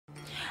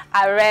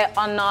Aare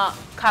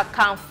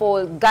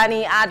Onakakanfo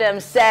Gani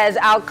Adams says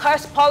our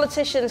cursed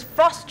politicians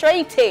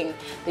frustrating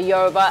the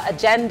Yoruba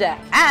agenda,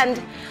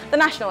 and the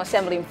National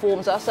Assembly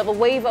informs us of a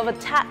wave of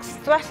attacks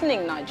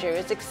threatening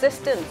Nigeria's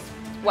existence.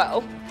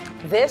 Well,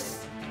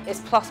 this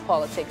is Plus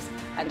Politics,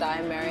 and I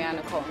am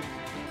Mariana Cohn.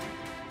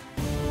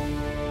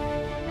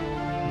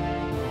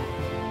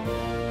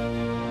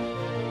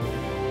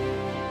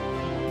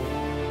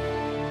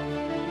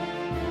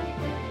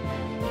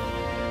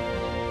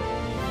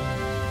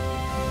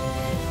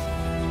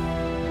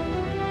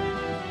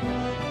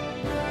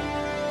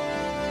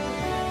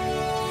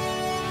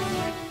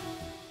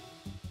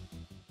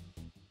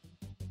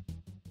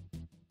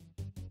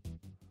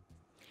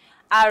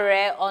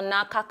 Aare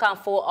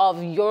Onakakanfo of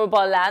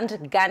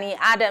Yorubaland, Gani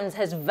Adams,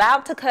 has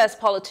vowed to curse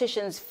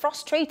politicians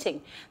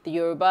frustrating the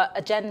Yoruba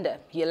agenda.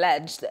 He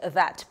alleged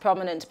that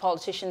prominent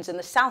politicians in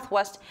the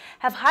southwest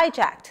have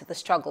hijacked the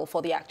struggle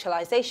for the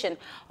actualization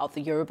of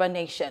the Yoruba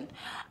nation.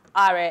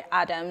 Aare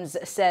Adams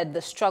said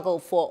the struggle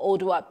for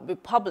Oodua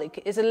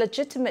Republic is a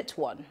legitimate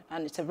one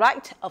and it's a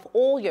right of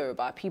all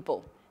Yoruba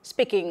people.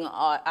 Speaking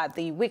at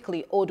the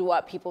weekly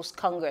Oodua People's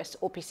Congress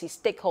OPC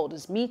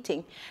stakeholders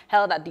meeting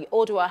held at the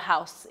Oodua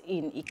House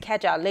in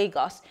Ikeja,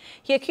 Lagos,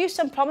 he accused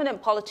some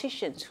prominent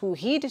politicians who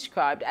he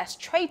described as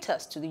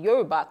traitors to the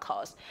Yoruba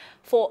cause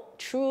for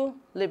true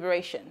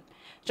liberation.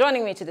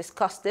 Joining me to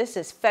discuss this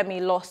is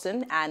Femi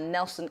Lawson and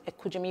Nelson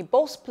Ekujuni,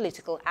 both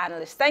political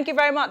analysts. Thank you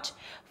very much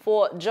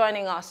for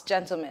joining us,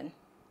 gentlemen.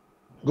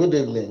 Good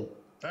evening.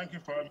 Thank you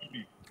for having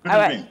me. All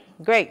right,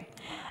 great.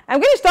 I'm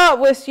going to start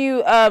with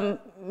you,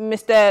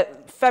 Mr.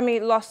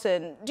 Femi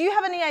Lawson. Do you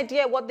have any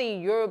idea what the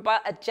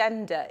Yoruba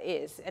agenda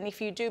is? And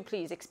if you do,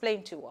 please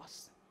explain to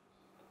us.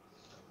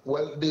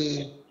 Well,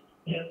 the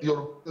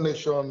Yoruba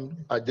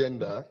Nation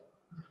agenda,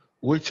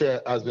 which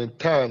has been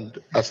termed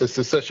as a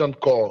secession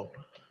call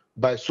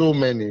by so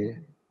many,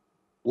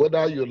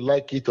 whether you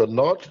like it or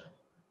not,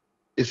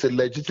 is a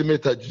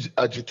legitimate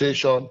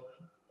agitation,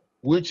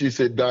 which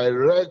is a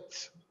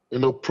direct,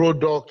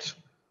 product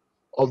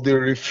of the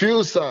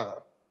refusal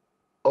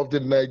of the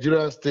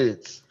Nigerian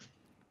state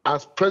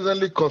as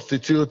presently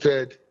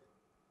constituted,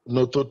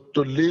 to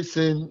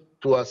listen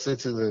to our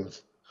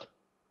citizens.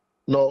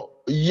 Now,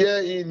 year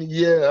in,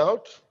 year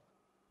out,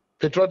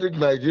 patriotic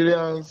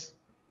Nigerians,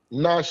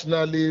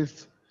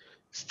 nationalists,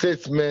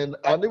 statesmen,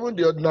 and even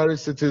the ordinary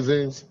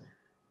citizens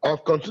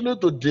have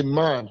continued to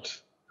demand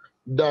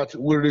that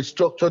we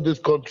restructure this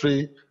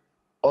country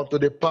onto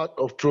the path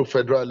of true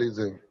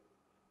federalism.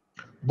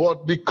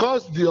 But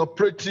because the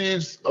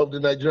operatives of the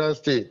Nigerian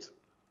state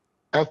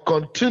have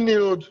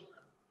continued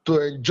to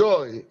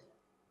enjoy,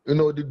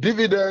 the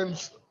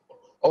dividends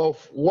of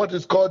what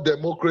is called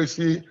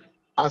democracy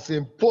as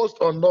imposed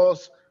on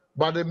us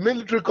by the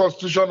military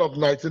constitution of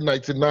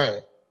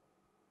 1999,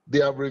 they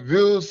have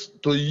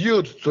refused to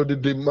yield to the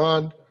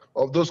demand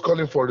of those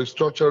calling for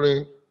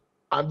restructuring.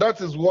 And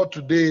that is what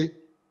today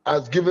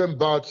has given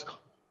birth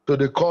to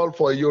the call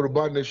for a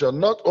Yoruba nation.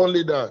 Not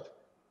only that,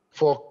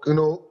 for,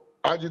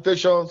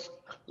 agitations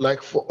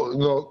like for,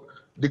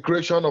 the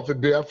creation of a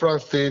Biafran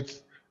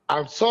state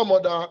and some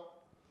other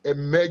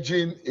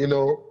emerging,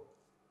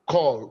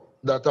 call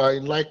that are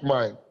in like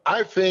mind.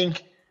 I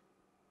think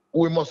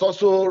we must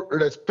also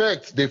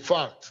respect the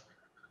fact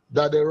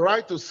that the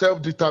right to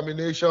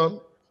self-determination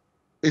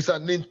is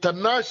an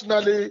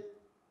internationally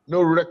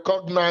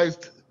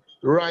recognized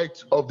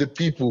right of the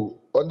people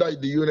under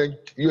the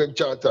UN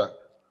Charter.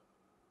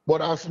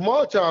 But as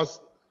much as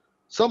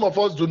some of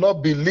us do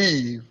not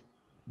believe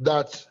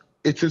that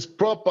it is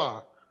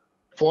proper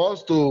for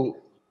us to,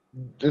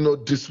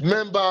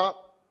 dismember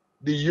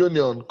the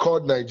union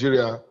called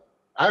Nigeria,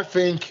 I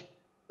think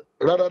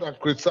rather than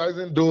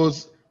criticizing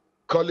those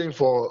calling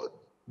for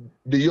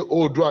the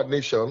Oodua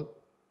nation,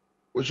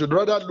 we should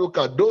rather look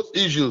at those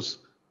issues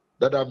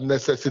that have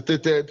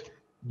necessitated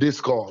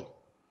this call.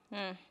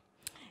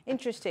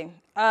 Interesting.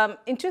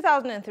 In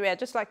 2003, I'd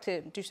just like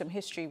to do some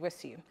history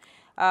with you.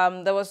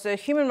 There was a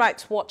Human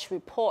Rights Watch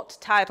report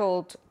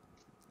titled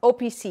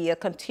OPC, a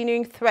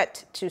continuing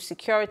threat to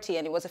security,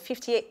 and it was a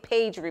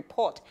 58-page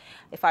report,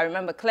 if I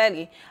remember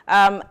clearly,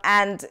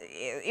 and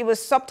it was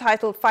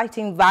subtitled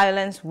Fighting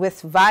Violence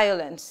with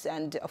Violence,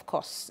 and of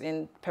course,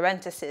 in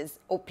parentheses,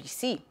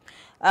 OPC.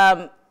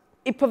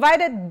 It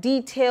provided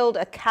detailed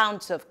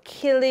accounts of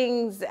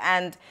killings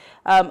and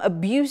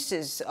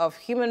abuses of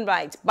human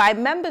rights by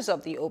members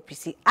of the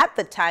OPC at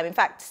the time. In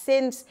fact,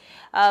 since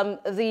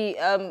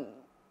the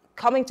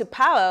coming to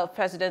power of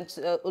President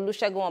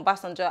Olusegun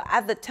Obasanjo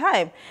at the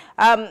time.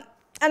 And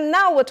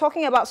now we're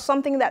talking about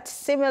something that's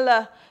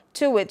similar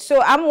to it.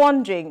 So I'm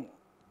wondering,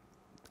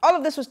 all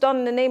of this was done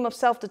in the name of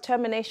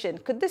self-determination.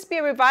 Could this be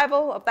a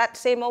revival of that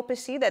same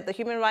OPC that the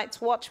Human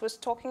Rights Watch was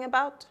talking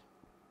about?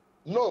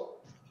 No.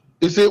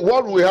 You see,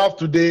 what we have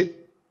today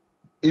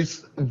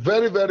is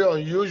very, very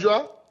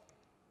unusual.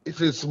 It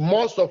is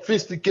more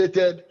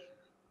sophisticated,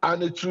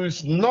 and it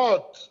is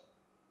not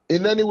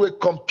in any way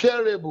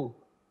comparable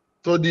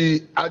to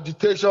the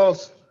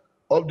agitations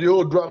of the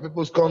Oodua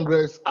People's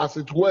Congress, as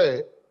it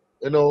were,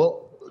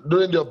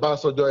 during the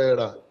Obasanjo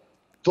era.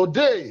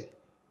 Today,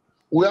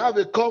 we have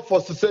a call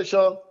for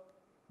secession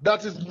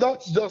that is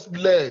not just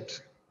led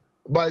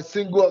by a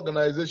single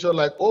organization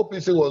like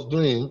OPC was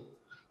doing,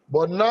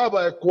 but now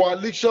by a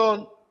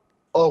coalition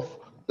of,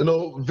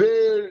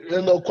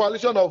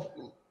 coalition of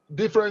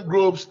different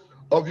groups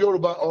of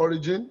Yoruba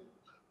origin.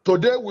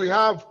 Today we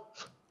have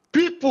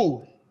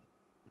people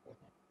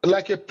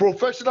like a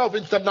professional of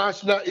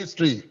international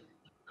history,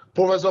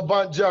 Professor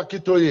Banji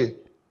Akintoye,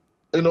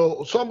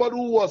 somebody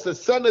who was a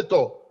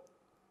senator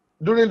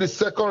during the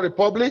Second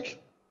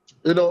Republic,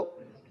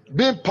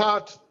 being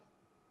part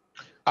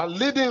and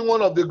leading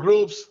one of the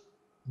groups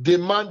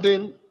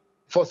demanding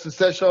for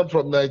secession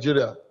from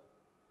Nigeria.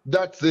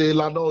 That's the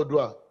Lana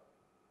Oodua.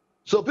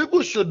 So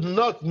people should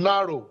not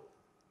narrow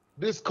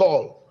this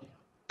call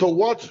to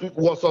what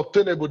was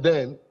obtainable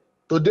then.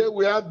 Today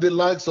we have the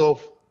likes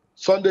of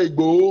Sunday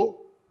Igboho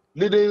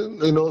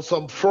leading,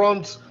 some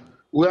fronts.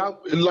 We have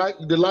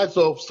the likes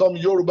of some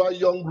Yoruba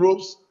young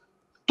groups.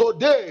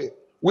 Today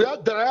we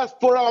have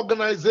diaspora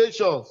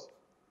organizations,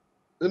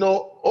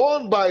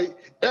 owned by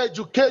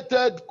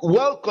educated,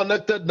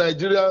 well-connected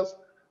Nigerians,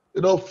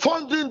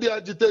 funding the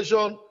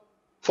agitation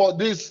for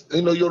this,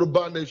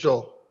 Yoruba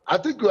nation. I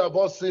think we have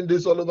all seen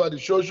this all over the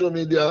social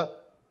media,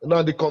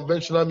 the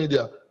conventional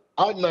media.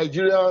 How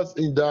Nigerians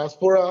in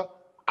diaspora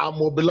are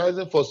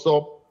mobilizing for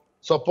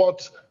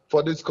support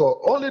for this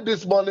call. Only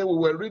this morning we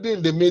were reading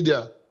in the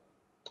media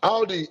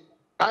how the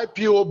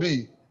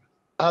IPOB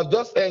have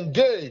just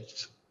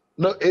engaged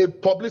a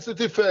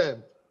publicity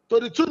firm to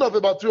the tune of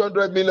about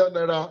 300 million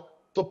naira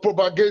to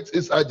propagate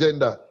its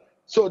agenda.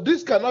 So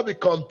this cannot be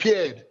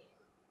compared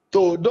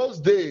to those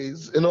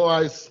days,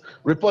 as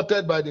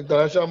reported by the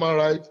International Human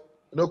Rights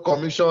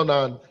Commission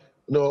and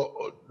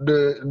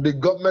the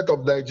government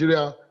of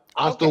Nigeria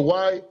as to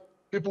why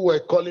people were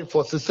calling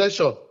for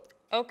secession.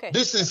 Okay.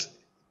 This is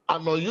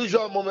an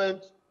unusual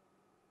moment.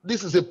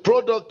 This is a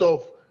product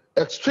of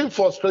extreme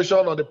frustration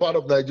on the part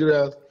of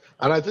Nigerians,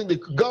 and I think the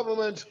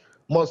government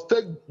must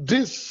take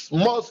this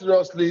more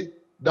seriously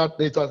than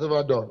it has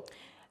ever done.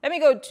 Let me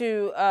go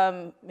to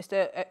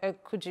Mr.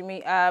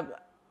 Ekujuni.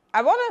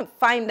 I want to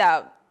find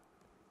out,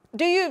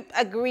 do you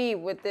agree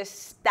with this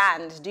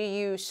stand? Do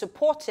you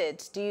support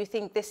it? Do you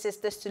think this is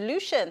the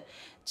solution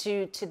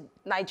to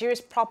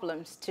Nigeria's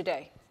problems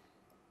today?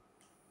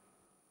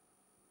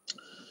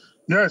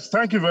 Yes,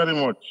 thank you very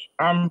much.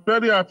 I'm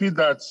very happy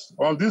that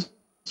on this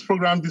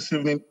program this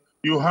evening,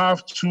 you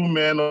have two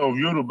men of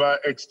Yoruba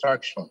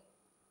extraction.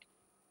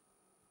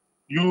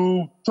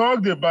 You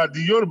talked about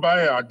the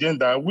Yoruba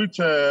agenda, which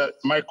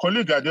my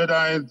colleague at the other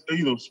end,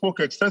 spoke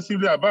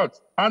extensively about.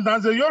 And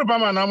as a Yoruba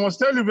man, I must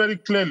tell you very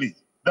clearly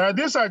that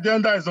this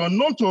agenda is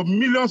unknown to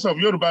millions of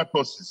Yoruba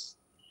persons.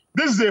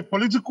 This is a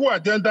political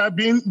agenda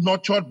being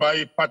nurtured by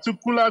a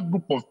particular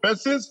group of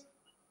persons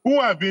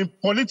who have been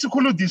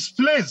politically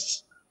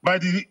displaced by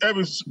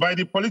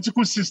the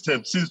political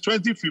system since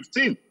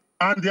 2015.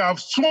 And they have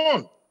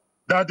sworn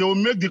that they will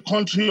make the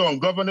country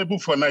ungovernable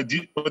for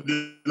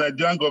the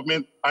Nigerian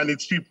government and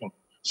its people.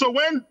 So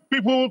when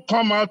people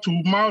come out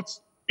to mount,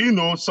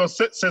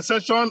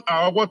 secession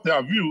or what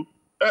they view,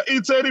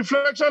 it's a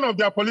reflection of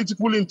their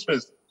political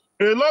interest.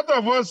 A lot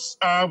of us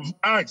have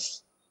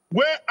asked,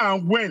 where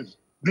and when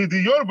did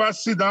the Yoruba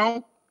sit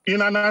down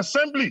in an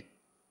assembly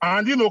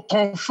and,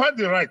 confer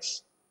the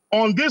rights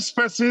on these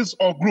persons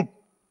or group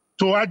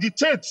to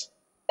agitate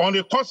on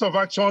a course of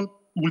action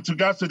with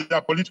regards to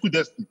their political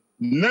destiny?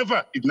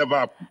 Never. It never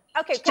happened.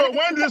 Okay. So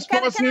when this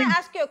person can I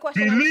ask you a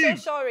question? I'm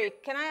so sorry.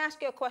 Can I ask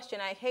you a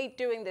question? I hate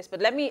doing this, but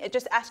let me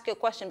just ask you a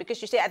question,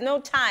 because you say at no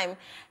time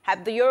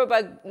have the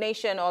Yoruba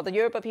nation or the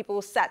Yoruba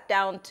people sat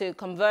down to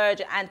converge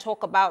and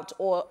talk about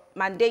or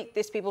mandate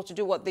these people to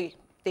do what they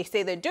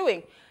say they're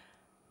doing.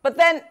 But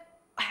then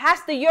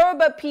has the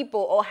Yoruba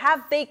people, or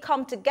have they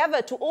come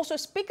together to also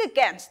speak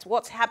against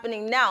what's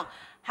happening now?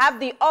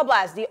 Have the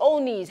Obas, the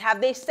Onis, have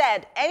they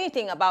said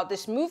anything about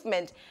this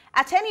movement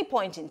at any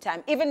point in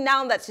time, even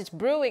now that it's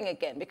brewing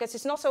again? Because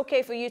it's not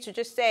okay for you to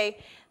just say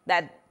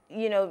that,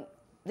 the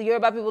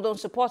Yoruba people don't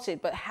support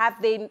it, but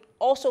have they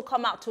also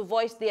come out to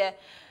voice their,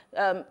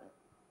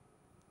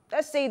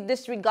 let's say,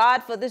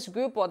 disregard for this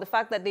group, or the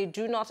fact that they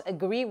do not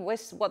agree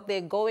with what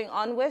they're going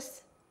on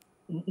with?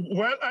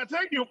 Well, I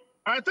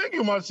think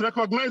you must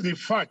recognize the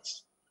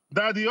fact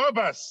that the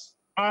Obas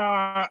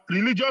are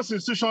religious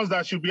institutions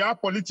that should be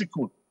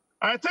apolitical.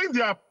 I think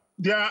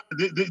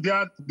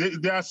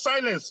their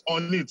silence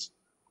on it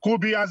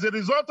could be as a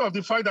result of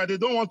the fact that they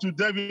don't want to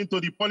delve into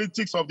the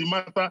politics of the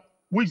matter,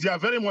 which they are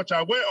very much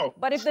aware of.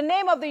 But if the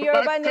name of the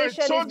Yoruba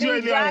nation is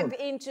being dragged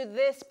into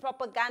this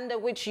propaganda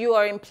which you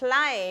are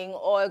implying,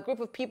 or a group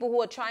of people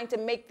who are trying to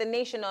make the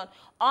nation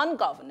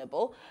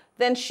ungovernable,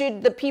 then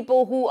should the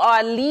people who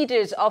are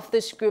leaders of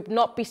this group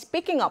not be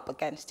speaking up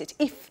against it,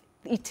 if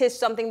it is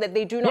something that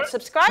they do not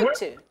subscribe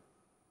to?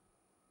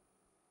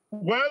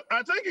 Well,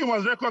 I think you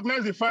must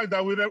recognize the fact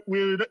that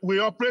we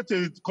operate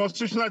a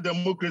constitutional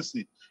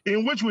democracy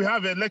in which we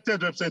have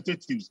elected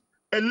representatives,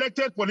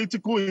 elected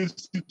political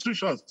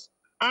institutions,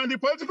 and the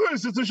political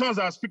institutions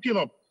are speaking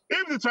up.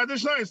 If the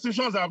traditional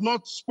institutions have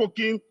not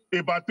spoken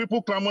about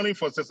people clamoring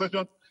for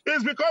secession,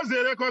 it's because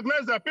they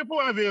recognize that people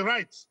have a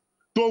right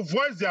to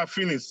voice their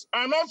feelings.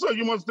 And also,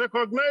 you must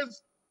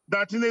recognize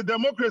that in a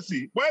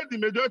democracy, while the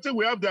majority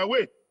will have their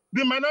way,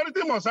 the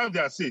minority must have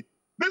their say.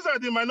 These are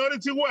the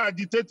minority who are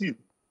agitating.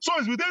 So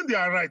it's within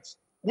their rights.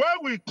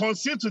 While we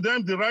concede to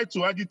them the right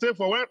to agitate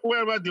for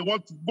wherever they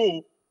want to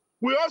go,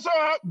 we also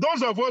have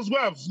those of us who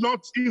have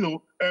not,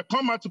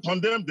 come out to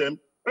condemn them,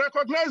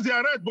 recognize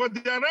their right, but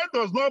their right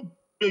does not,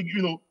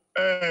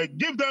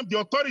 give them the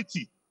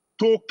authority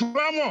to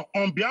clamor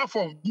on behalf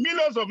of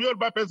millions of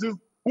Yoruba persons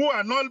who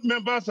are not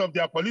members of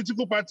their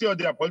political party or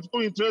their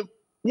political interest,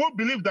 who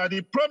believe that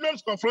the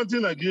problems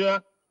confronting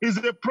Nigeria is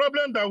a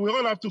problem that we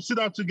all have to sit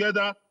down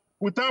together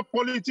without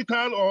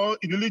political or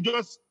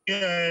religious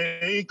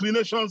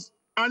inclinations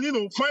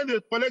and, find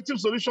a collective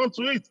solution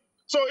to it.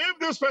 So if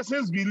these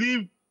persons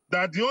believe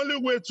that the only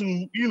way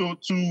to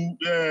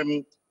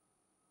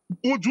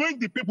hoodwink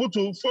the people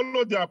to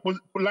follow their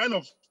line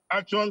of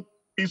action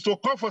is to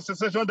call for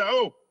secession,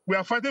 that, we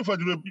are fighting for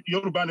the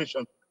Yoruba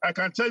nation. I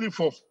can tell you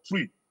for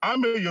free,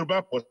 I'm a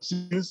Yoruba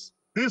person.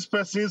 These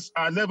persons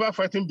are never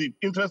fighting the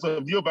interests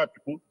of the Yoruba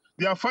people.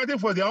 They are fighting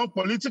for their own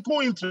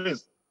political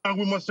interests. And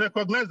we must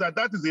recognize that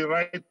that is a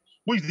right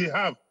which they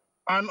have.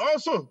 And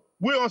also,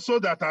 we also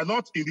that are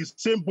not in the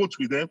same boat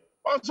with them,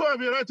 also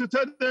have a right to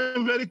tell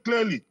them very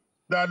clearly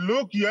that,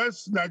 look,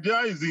 yes,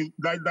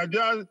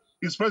 Nigeria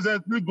is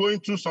presently going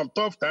through some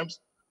tough times,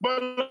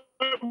 but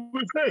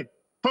we say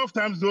tough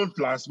times don't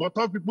last, but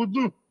tough people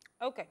do.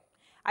 Okay.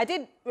 I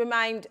did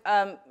remind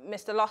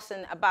Mr.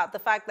 Lawson about the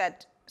fact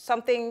that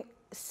something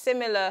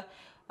similar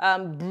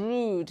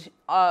brewed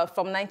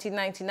from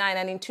 1999,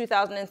 and in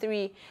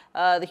 2003,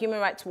 the Human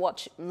Rights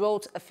Watch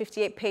wrote a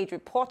 58-page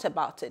report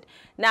about it.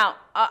 Now,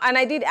 and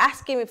I did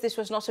ask him if this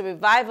was not a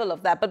revival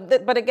of that,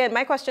 but again,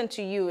 my question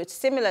to you, it's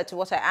similar to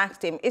what I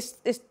asked him, is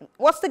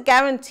what's the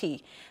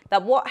guarantee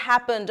that what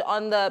happened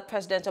under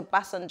President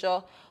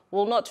Obasanjo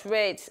will not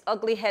rear its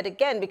ugly head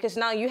again? Because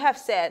now you have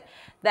said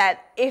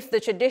that if the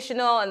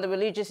traditional and the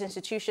religious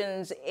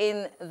institutions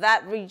in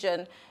that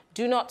region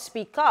do not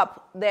speak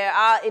up, there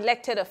are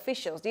elected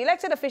officials. The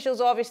elected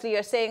officials obviously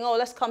are saying, oh,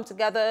 let's come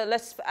together,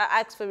 let's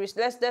ask for,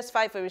 let's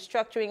fight for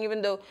restructuring,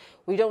 even though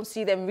we don't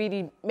see them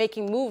really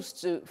making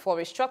moves for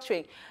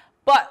restructuring.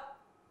 But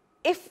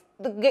if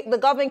the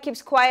government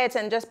keeps quiet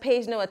and just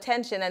pays no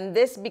attention, and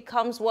this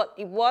becomes what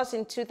it was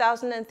in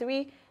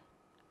 2003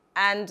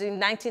 and in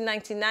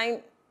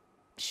 1999,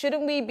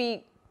 shouldn't we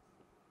be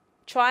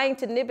trying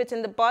to nip it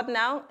in the bud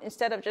now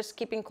instead of just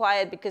keeping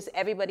quiet because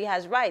everybody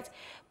has rights?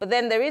 But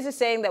then there is a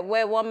saying that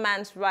where one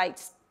man's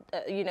rights,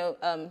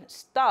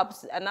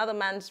 stops, another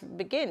man's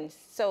begins.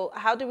 So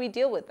how do we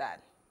deal with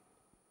that?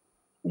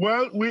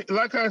 Well,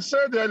 like I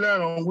said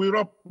earlier on,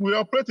 we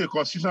operate a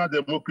constitutional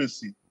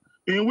democracy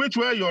in which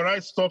where your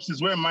right stops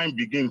is where mine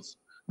begins.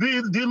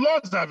 The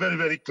laws are very,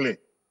 very clear.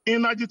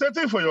 In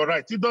agitating for your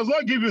right, it does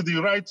not give you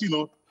the right,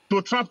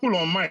 to trample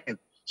on mine.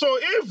 So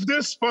if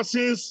these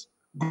persons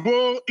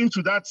go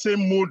into that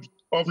same mode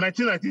of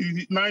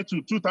 1999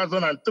 to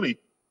 2003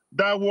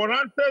 that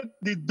warranted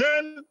the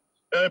then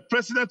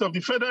President of the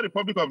Federal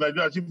Republic of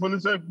Nigeria, Chief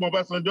Olusegun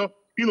Obasanjo,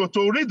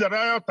 to read the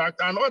riot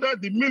act and order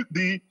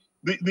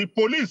the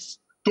police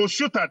to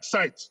shoot at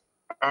sight.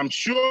 I'm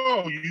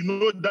sure you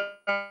know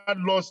that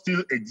law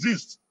still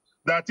exists,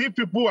 that if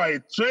people are a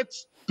threat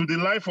to the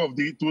life of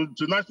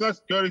to national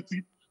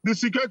security, the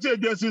security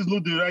agencies know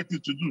the right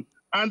thing to do.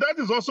 And that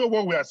is also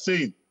what we are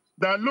saying,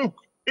 that look,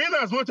 in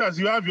as much as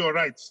you have your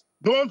rights,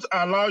 don't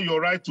allow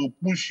your right to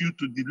push you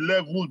to the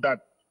level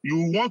that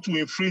you want to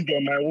infringe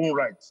on my own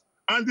rights.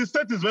 And the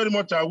state is very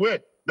much aware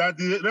that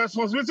the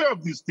responsibility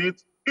of the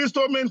state is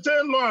to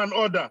maintain law and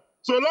order.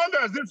 So long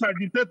as these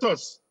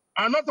agitators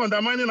are not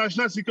undermining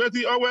national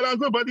security, well and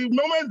good, but the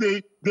moment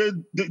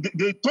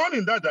they turn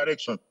in that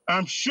direction,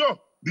 I'm sure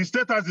the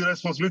state has the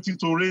responsibility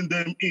to rein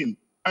them in.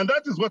 And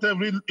that is what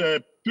every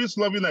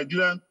peace-loving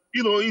Nigerian,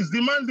 is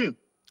demanding.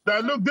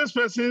 That look, these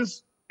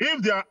persons,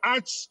 if their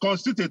acts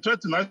constitute a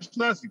threat to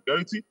national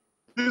security,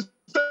 the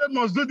state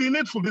must do the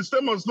needful. The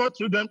state must not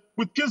treat them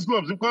with kids'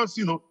 gloves because,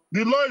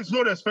 the law is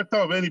no respecter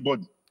of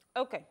anybody.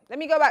 Okay, let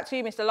me go back to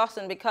you, Mr.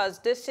 Lawson, because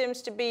this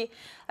seems to be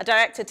a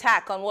direct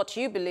attack on what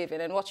you believe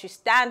in and what you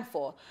stand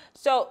for.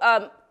 So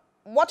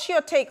what's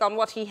your take on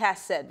what he has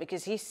said?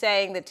 Because he's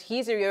saying that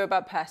he's a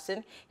Yoruba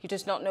person. He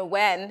does not know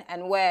when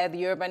and where the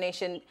Yoruba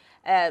nation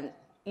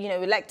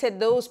elected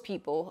those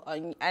people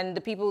and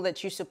the people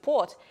that you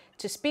support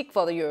to speak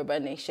for the Yoruba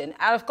nation.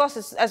 And of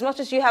course, as much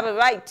as you have a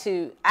right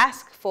to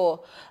ask for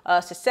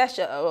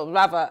secession, or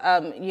rather,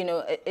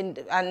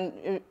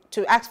 and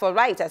to ask for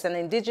rights as an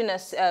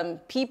indigenous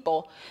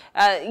people,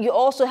 you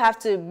also have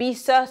to be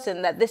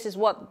certain that this is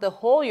what the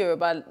whole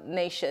Yoruba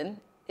nation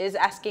is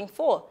asking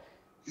for.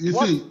 You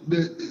see,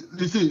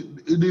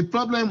 the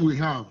problem we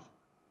have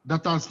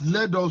that has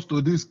led us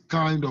to this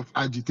kind of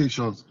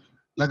agitations,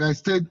 like I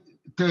stated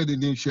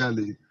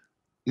initially,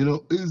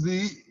 is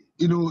the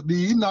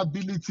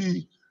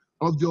inability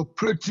of the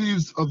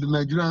operatives of the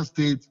Nigerian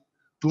state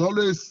to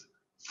always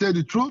say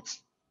the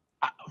truth,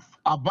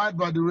 abide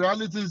by the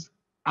realities,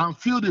 and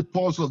feel the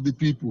pulse of the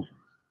people.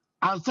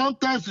 And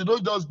sometimes you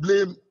don't just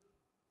blame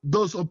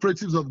those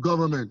operatives of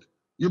government.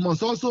 You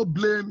must also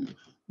blame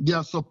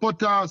their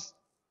supporters,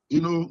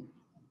 you know,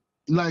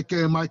 like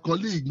my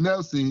colleague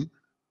Nelson,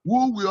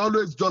 who will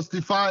always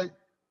justify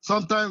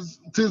sometimes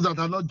things that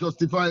are not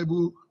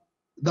justifiable,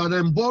 that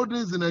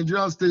emboldens the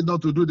Nigerian state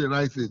not to do the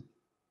right thing.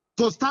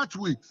 To start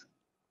with,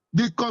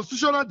 the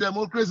constitutional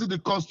democracy, the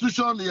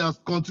constitution he has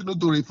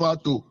continued to refer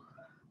to,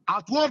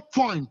 at what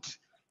point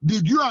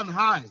did you and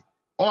I,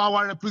 or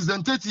our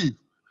representative,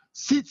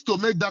 sit to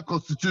make that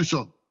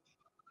constitution?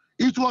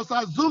 It was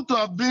assumed to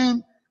have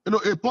been, you know,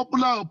 a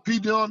popular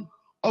opinion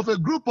of a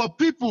group of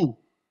people.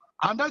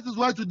 And that is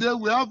why today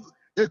we have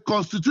a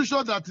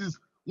constitution that is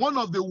one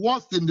of the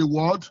worst in the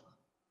world,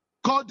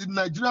 called the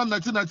Nigerian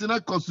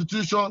 1999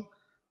 Constitution,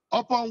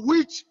 upon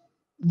which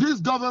this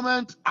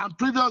government and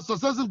previous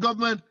successive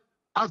government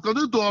has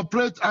continued to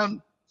operate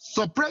and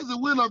suppress the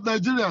will of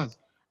Nigerians.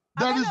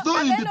 There is no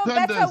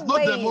independence, no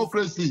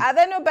democracy. Are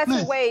there no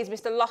better ways,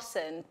 Mr.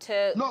 Lawson,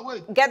 to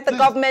get the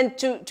government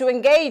to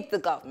engage the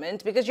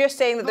government? Because you're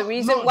saying that the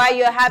reason why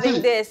you're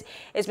having this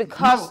is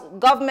because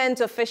government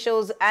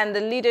officials and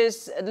the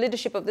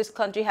leadership of this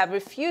country have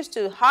refused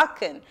to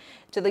hearken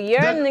to the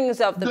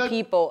yearnings of the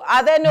people.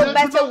 Are there no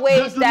better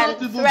ways than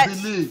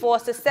threats for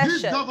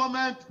secession?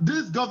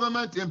 This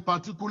government in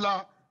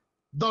particular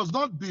does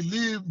not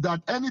believe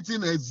that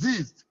anything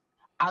exists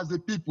as a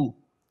people.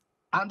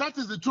 And that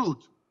is the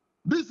truth.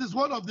 This is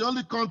one of the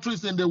only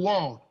countries in the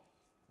world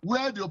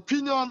where the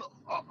opinion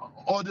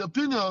or the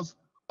opinions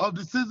of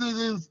the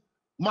citizens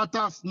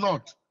matters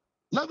not.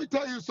 Let me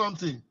tell you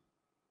something.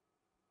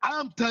 I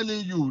am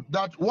telling you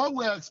that what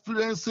we're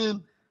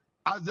experiencing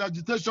as the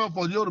agitation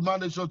for the Yoruba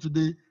nation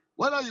today,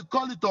 whether you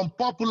call it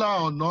unpopular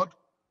or not,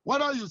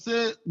 whether you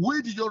say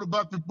we the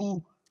Yoruba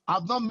people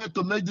have not met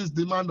to make this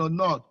demand or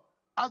not,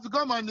 has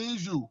become an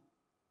issue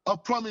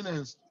of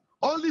prominence.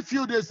 Only a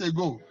few days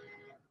ago,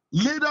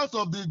 leaders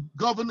of the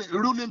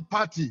ruling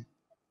party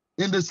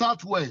in the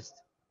Southwest,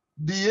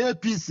 the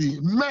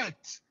APC,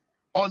 met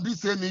on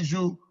this same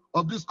issue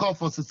of this call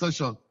for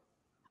secession.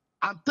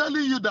 I'm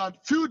telling you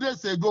that few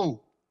days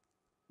ago,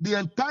 the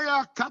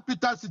entire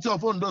capital city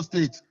of Ondo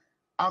State,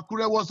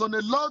 Akure, was on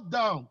a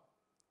lockdown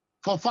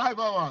for 5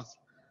 hours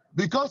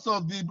because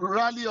of the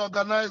rally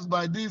organized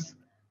by these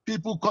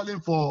people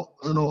calling for,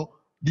 you know,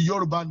 the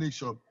Yoruba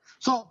nation.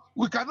 So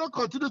we cannot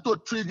continue to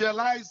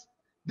trivialize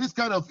this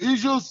kind of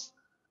issues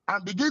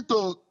and begin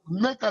to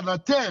make an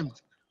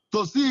attempt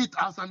to see it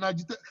as an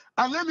agitation.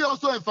 And let me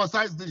also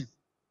emphasize this.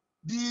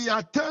 The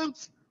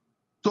attempt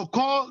to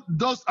call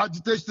those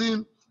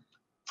agitation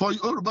for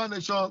Yoruba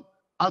nation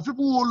as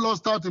people who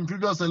lost out in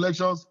previous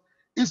elections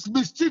is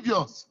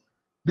mischievous.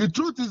 The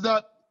truth is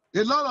that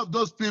a lot of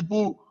those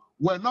people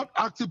were not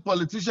active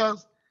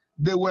politicians.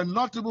 They were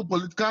not even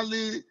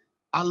politically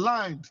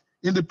aligned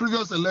in the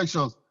previous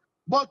elections.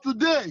 But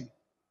today,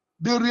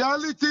 the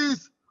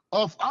realities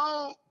of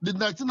how the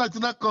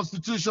 1999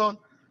 Constitution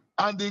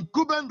and the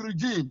incumbent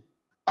regime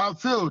have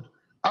failed,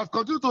 have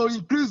continued to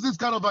increase this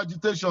kind of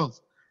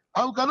agitations.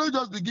 And we cannot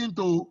just begin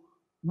to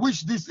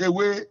wish this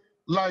away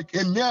like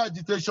a mere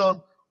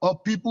agitation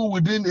of people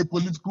within a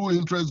political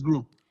interest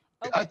group.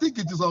 Okay. I think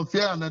it is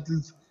unfair and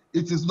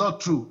it is not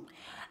true.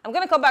 I'm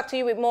going to come back to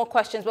you with more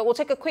questions, but we'll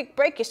take a quick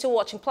break. You're still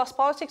watching Plus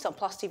Politics on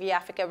Plus TV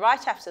Africa.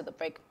 Right after the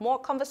break, more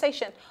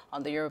conversation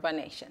on the Yoruba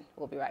nation.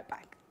 We'll be right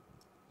back.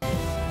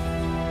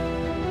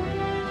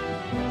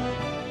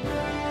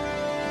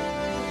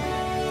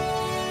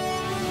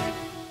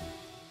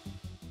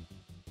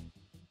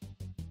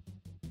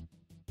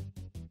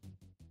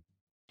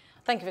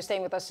 Thank you for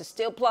staying with us. It's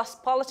still Plus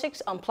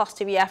Politics on Plus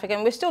TV Africa.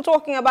 And we're still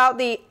talking about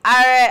the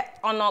Aare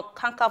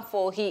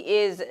Onakakanfo. He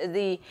is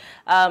the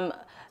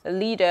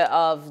leader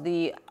of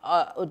the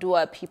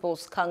Oodua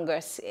People's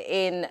Congress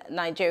in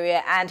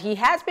Nigeria. And he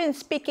has been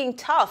speaking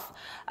tough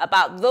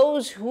about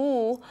those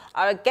who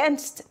are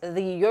against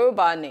the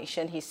Yoruba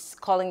nation. He's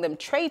calling them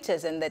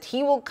traitors and that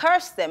he will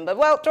curse them. But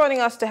well, joining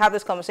us to have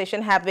this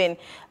conversation have been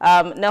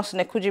Nelson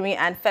Ekujuni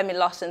and Femi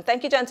Lawson.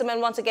 Thank you, gentlemen,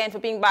 once again for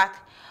being back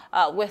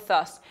with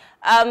us.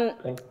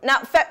 Now,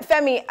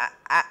 Femi,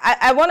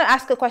 I want to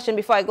ask a question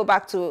before I go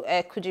back to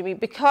Ekujimi,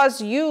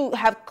 because you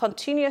have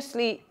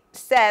continuously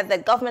said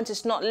that government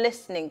is not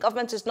listening.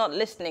 Government is not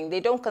listening.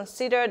 They don't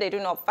consider, they do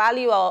not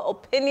value our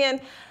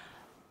opinion.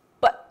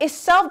 But is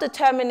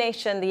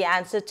self-determination the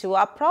answer to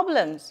our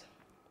problems?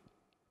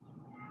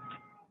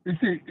 You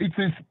see,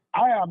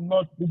 I am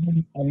not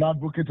even an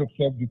advocate of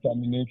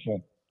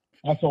self-determination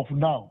as of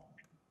now.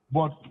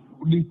 But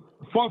the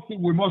first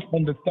thing we must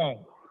understand,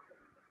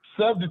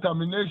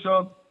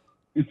 self-determination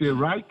is a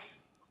right.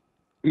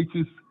 It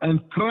is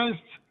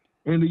entrenched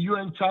in the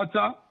UN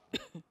Charter,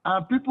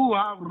 and people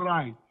have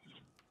rights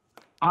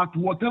at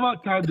whatever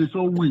time they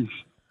so wish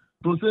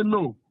to say,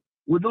 no,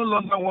 we no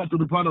longer want to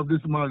be part of this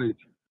marriage.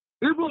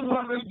 Even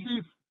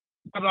marriages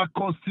that are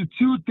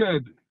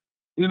constituted,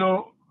 you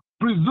know,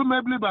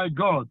 presumably by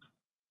God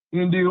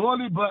in the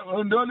holy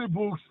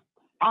books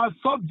are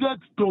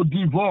subject to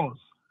divorce.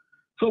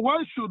 So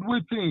why should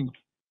we think,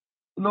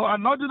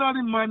 an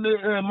ordinary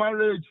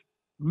marriage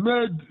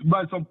made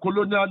by some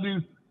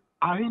colonialists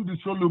are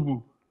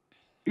indissoluble?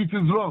 It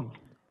is wrong.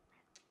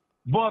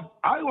 But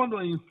I want to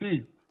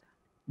insist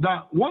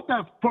that what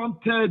has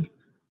prompted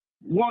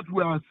what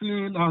we are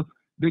seeing as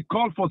the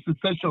call for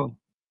secession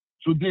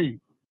today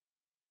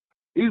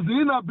is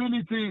the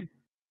inability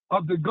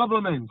of the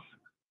government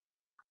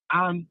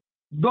and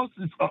those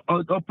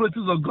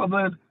operators of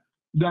government,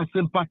 their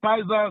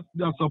sympathizers,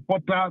 their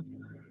supporters,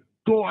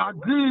 to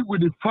agree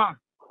with the fact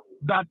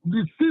that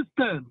the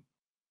system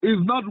is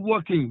not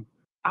working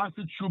as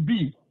it should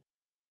be.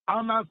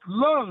 And as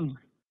long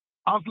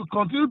as we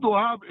continue to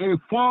have a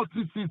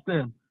faulty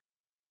system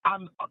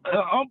and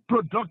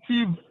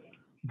unproductive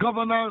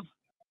governance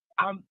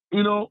and,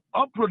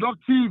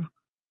 unproductive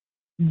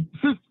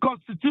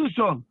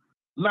constitution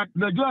like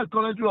Nigeria is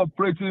currently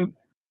operating,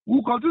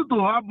 we continue to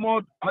have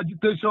more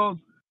agitations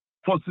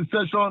for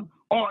secession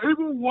or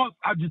even worse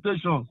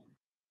agitations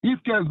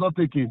if care is not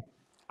taken.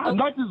 And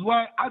that is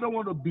why I don't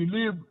want to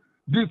believe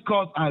these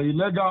calls are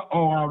illegal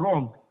or are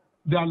wrong.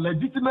 They are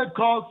legitimate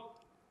calls,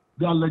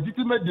 they are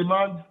legitimate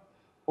demands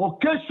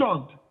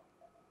occasioned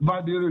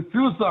by the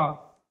refusal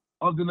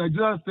of the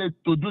Nigerian state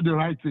to do the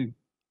right thing.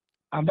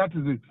 And that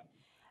is it.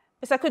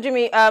 Mr.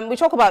 Ekujuni, we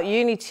talk about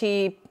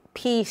unity,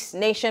 peace,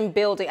 nation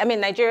building. I mean,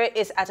 Nigeria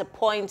is at a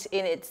point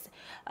in its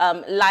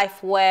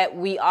life where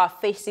we are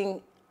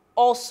facing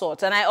all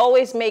sorts. And I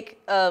always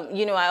make,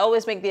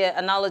 the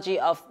analogy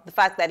of the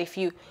fact that if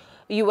you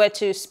were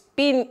to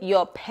spin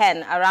your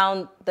pen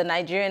around the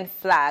Nigerian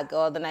flag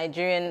or the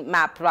Nigerian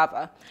map,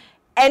 rather,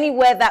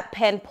 anywhere that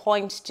pen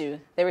points to,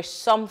 there is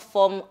some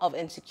form of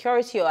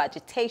insecurity or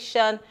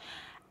agitation.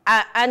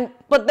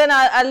 But then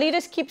our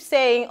leaders keep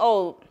saying,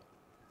 oh,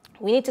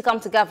 we need to come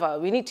together,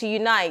 we need to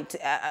unite.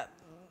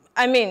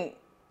 I mean,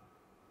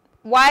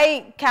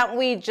 why can't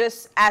we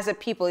just, as a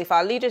people, if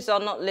our leaders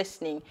are not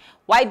listening,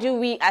 why do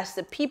we as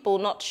the people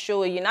not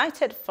show a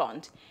united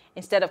front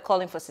instead of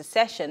calling for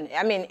secession?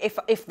 I mean,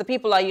 if the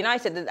people are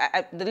united,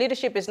 the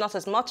leadership is not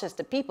as much as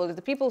the people. If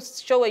the people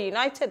show a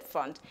united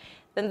front,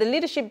 then the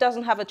leadership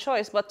doesn't have a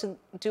choice but to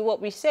do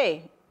what we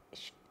say.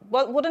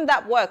 Wouldn't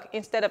that work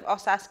instead of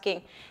us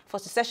asking for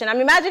secession? I'm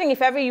imagining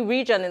if every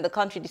region in the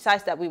country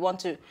decides that we want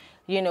to,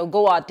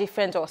 go our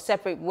different or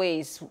separate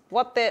ways,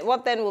 what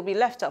then will be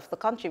left of the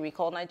country we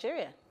call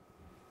Nigeria?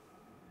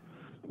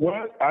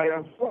 Well, I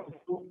have thought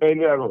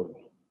earlier on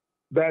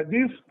that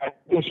this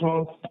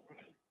agitation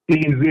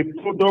is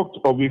a product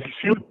of a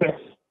few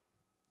tests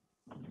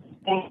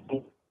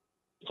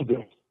to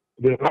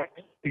the right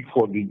thing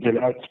for the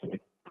general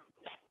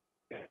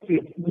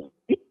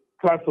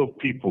class of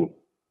people.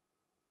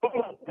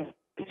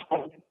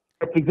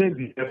 It's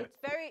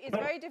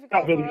very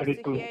difficult for us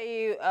to hear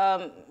you,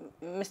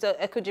 Mr.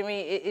 Ekujuni.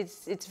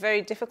 It's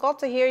very difficult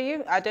to hear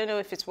you. I don't know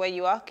if it's where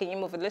you are. Can you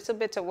move a little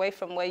bit away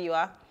from where you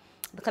are?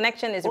 The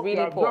connection is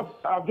really poor.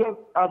 I've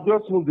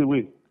just moved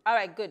away. All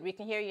right, good. We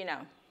can hear you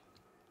now.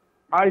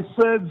 I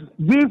said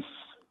these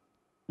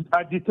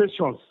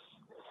agitations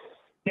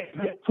is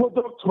a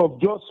product of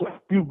just a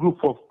few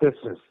group of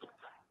persons.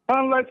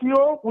 And like we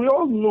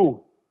all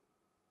know,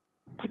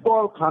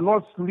 people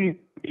cannot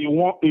sleep we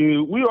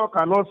all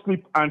cannot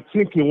sleep and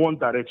think in one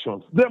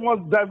direction.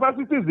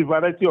 Diversity is the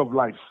variety of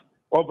life,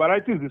 or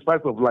variety is the spice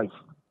of life.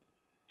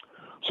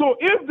 So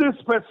if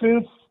these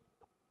persons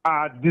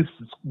are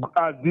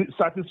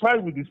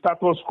satisfied with the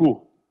status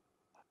quo,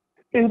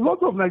 a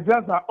lot of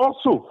Nigerians are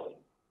also.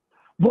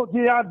 But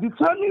they are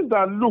determined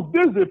that, look,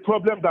 this is a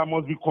problem that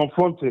must be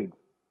confronted,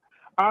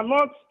 and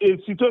not a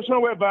situation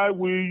whereby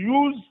we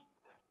use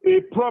a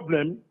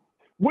problem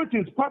which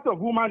is part of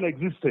human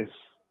existence,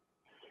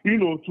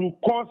 to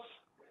cause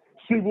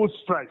civil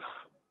strife.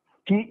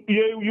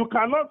 You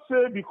cannot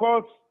say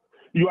because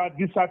you are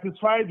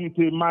dissatisfied with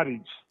a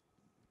marriage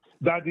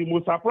that the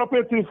most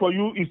appropriate thing for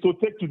you is to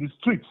take to the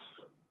streets.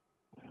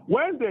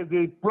 When there's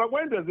a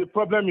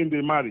problem in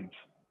the marriage,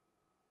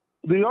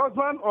 the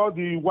husband or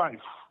the wife,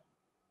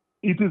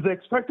 it is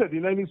expected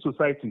in any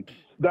society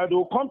that they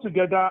will come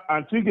together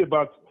and think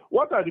about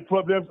what are the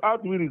problems, how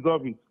do we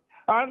resolve it?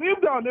 And if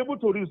they are unable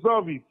to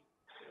resolve it,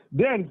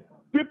 then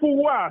people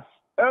who are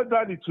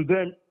elderly to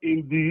them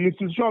in the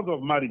institutions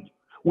of marriage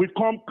will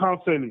come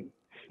counseling.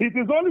 It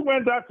is only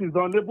when that is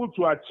unable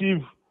to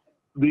achieve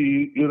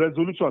the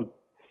resolution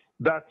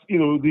that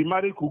the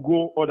marriage could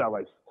go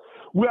otherwise.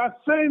 We are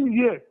saying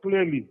here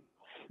clearly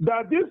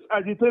that these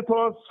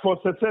agitators for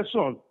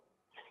secession,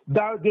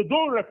 that they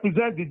don't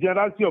represent the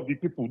generality of the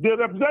people. They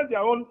represent their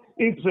own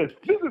interests.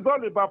 This is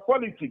all about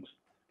politics.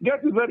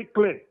 Get it very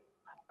clear.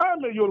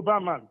 I'm a Yoruba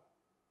man.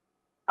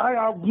 I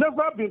have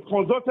never been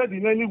consulted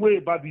in any way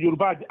about the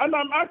Yoruba agenda. And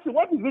I'm asking,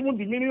 what is even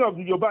the meaning of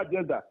the Yoruba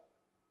agenda?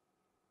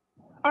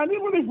 And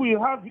even if you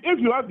have the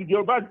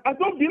Yoruba agenda, I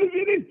don't believe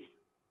in it.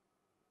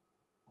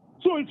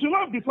 So it should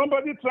not be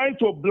somebody trying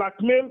to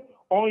blackmail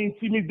or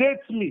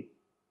intimidate me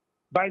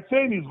by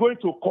saying he's going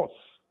to curse.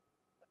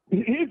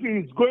 If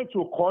he's going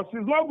to curse,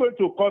 he's not going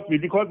to curse me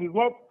because he's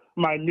not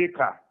my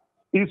maker.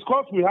 his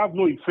court will have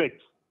no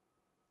effect.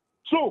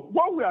 So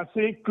what we are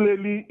saying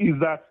clearly is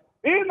that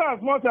in as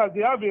much as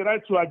they have a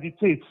right to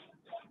agitate,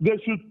 they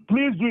should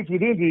please do it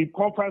within the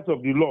confines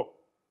of the law.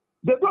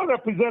 They don't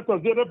represent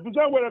us. They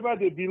represent wherever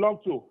they belong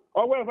to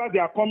or wherever they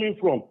are coming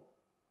from.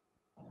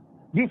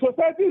 The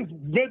society is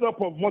made up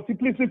of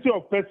multiplicity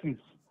of persons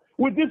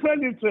with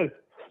different interests.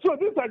 So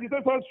these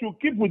agitators should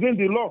keep within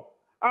the law.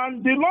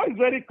 And the law is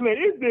very clear.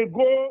 If they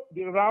go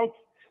the route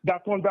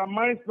that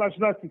undermines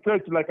national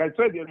security, like I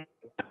said, to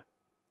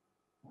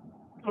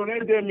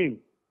let them in.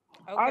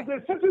 Okay. As a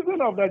citizen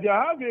of Nigeria,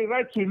 I have a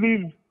right to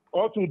live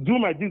or to do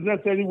my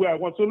business anywhere I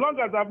want, so long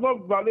as I've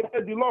not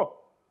violated the law.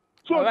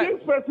 So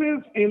these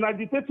persons in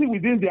agitating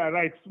within their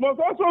rights must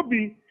also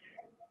be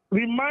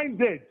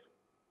reminded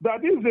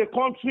that this is a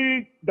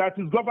country that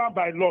is governed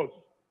by laws.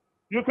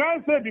 You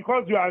can't say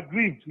because you are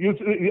aggrieved.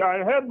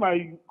 I heard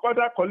my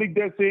other colleague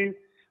there saying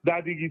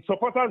that the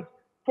supporters,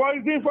 for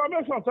his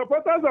information,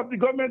 supporters of the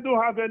government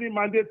don't have any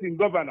mandate in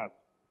governance.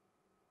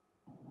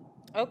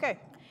 Okay.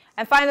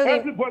 And finally,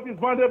 everybody is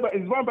bound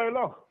by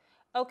law.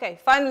 Okay.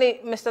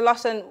 Finally, Mr.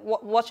 Lawson,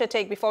 what's your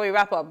take before we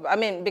wrap up? I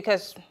mean,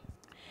 because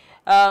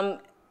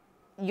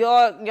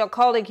your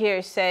colleague here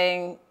is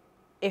saying,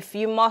 if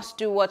you must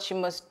do what you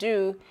must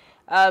do,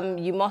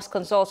 you must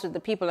consult with the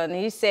people. And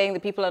he's saying the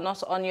people are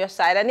not on your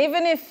side. And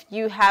even if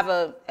you have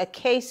a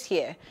case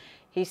here,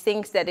 he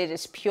thinks that it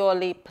is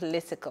purely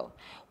political.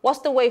 What's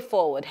the way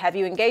forward? Have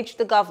you engaged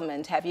the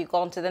government? Have you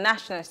gone to the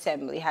National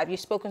Assembly? Have you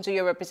spoken to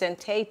your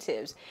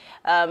representatives?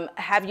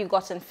 Have you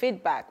gotten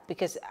feedback?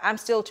 Because I'm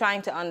still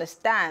trying to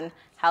understand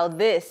how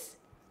this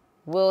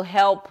will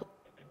help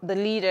the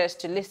leaders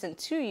to listen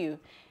to you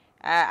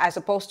as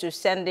opposed to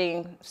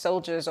sending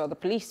soldiers or the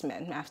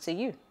policemen after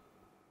you.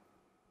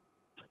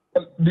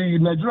 The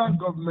Nigerian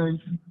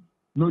government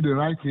know the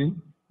right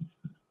thing.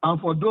 And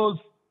for those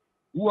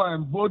who are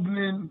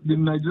emboldening the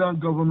Nigerian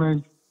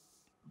government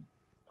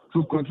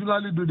to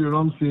continually do the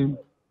wrong thing,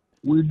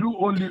 we do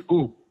only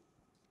hope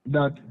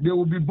that they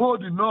will be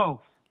bold enough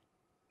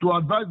to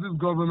advise this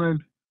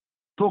government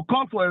to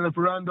call for a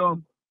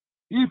referendum,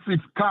 if it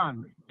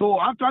can, to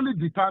actually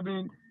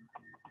determine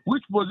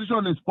which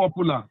position is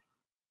popular.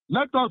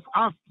 Let us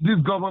ask this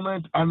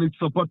government and its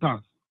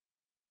supporters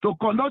to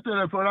conduct a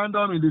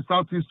referendum in the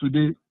Southeast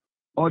today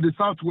or the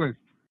Southwest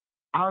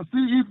and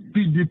see if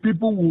the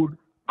people would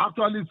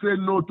actually say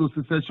no to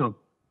secession.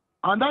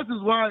 And that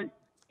is why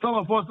some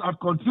of us have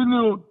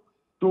continued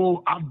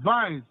to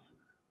advise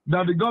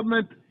that the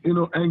government,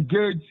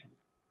 engage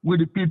with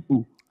the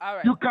people. All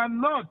right. You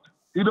cannot,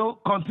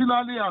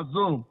 continually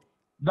assume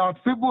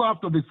that people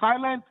have to be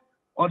silent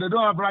or they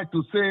don't have right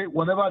to say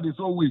whatever they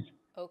so wish.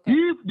 Okay.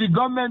 If the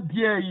government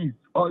here is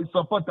or its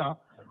supporter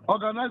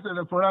organize a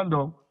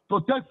referendum to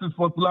test its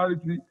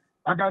popularity,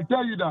 I can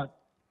tell you that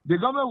the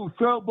government will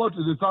fail both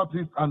in the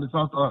Southeast and the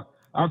Southwest.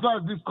 As far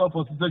as this call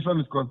for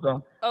secession is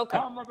concerned, okay.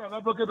 I'm not an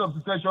advocate of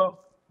secession.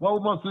 Well,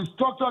 we must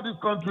restructure this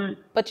country.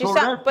 But you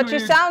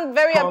sound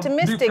very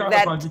optimistic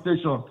that.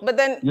 But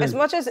then, yes.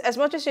 as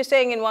much as you're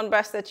saying in one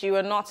breath that you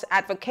are not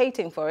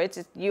advocating for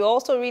it, you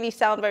also really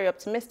sound very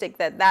optimistic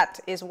that that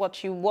is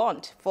what you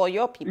want for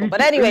your people. But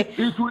anyway,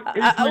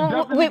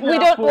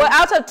 we're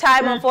out of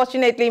time,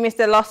 unfortunately,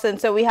 Mr. Lawson.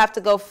 So we have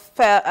to go.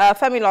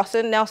 Femi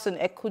Lawson Nelson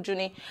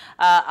Ekujuni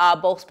are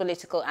both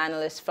political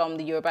analysts from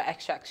the Yoruba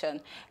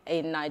extraction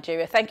in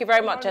Nigeria. Thank you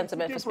very much,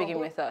 gentlemen, for speaking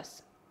with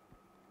us.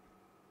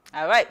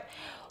 All right.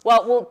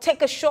 Well, we'll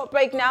take a short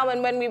break now,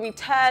 and when we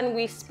return,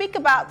 we speak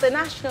about the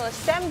National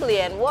Assembly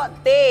and what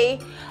they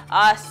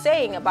are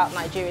saying about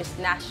Nigeria's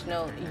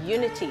national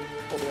unity.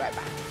 We'll be right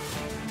back.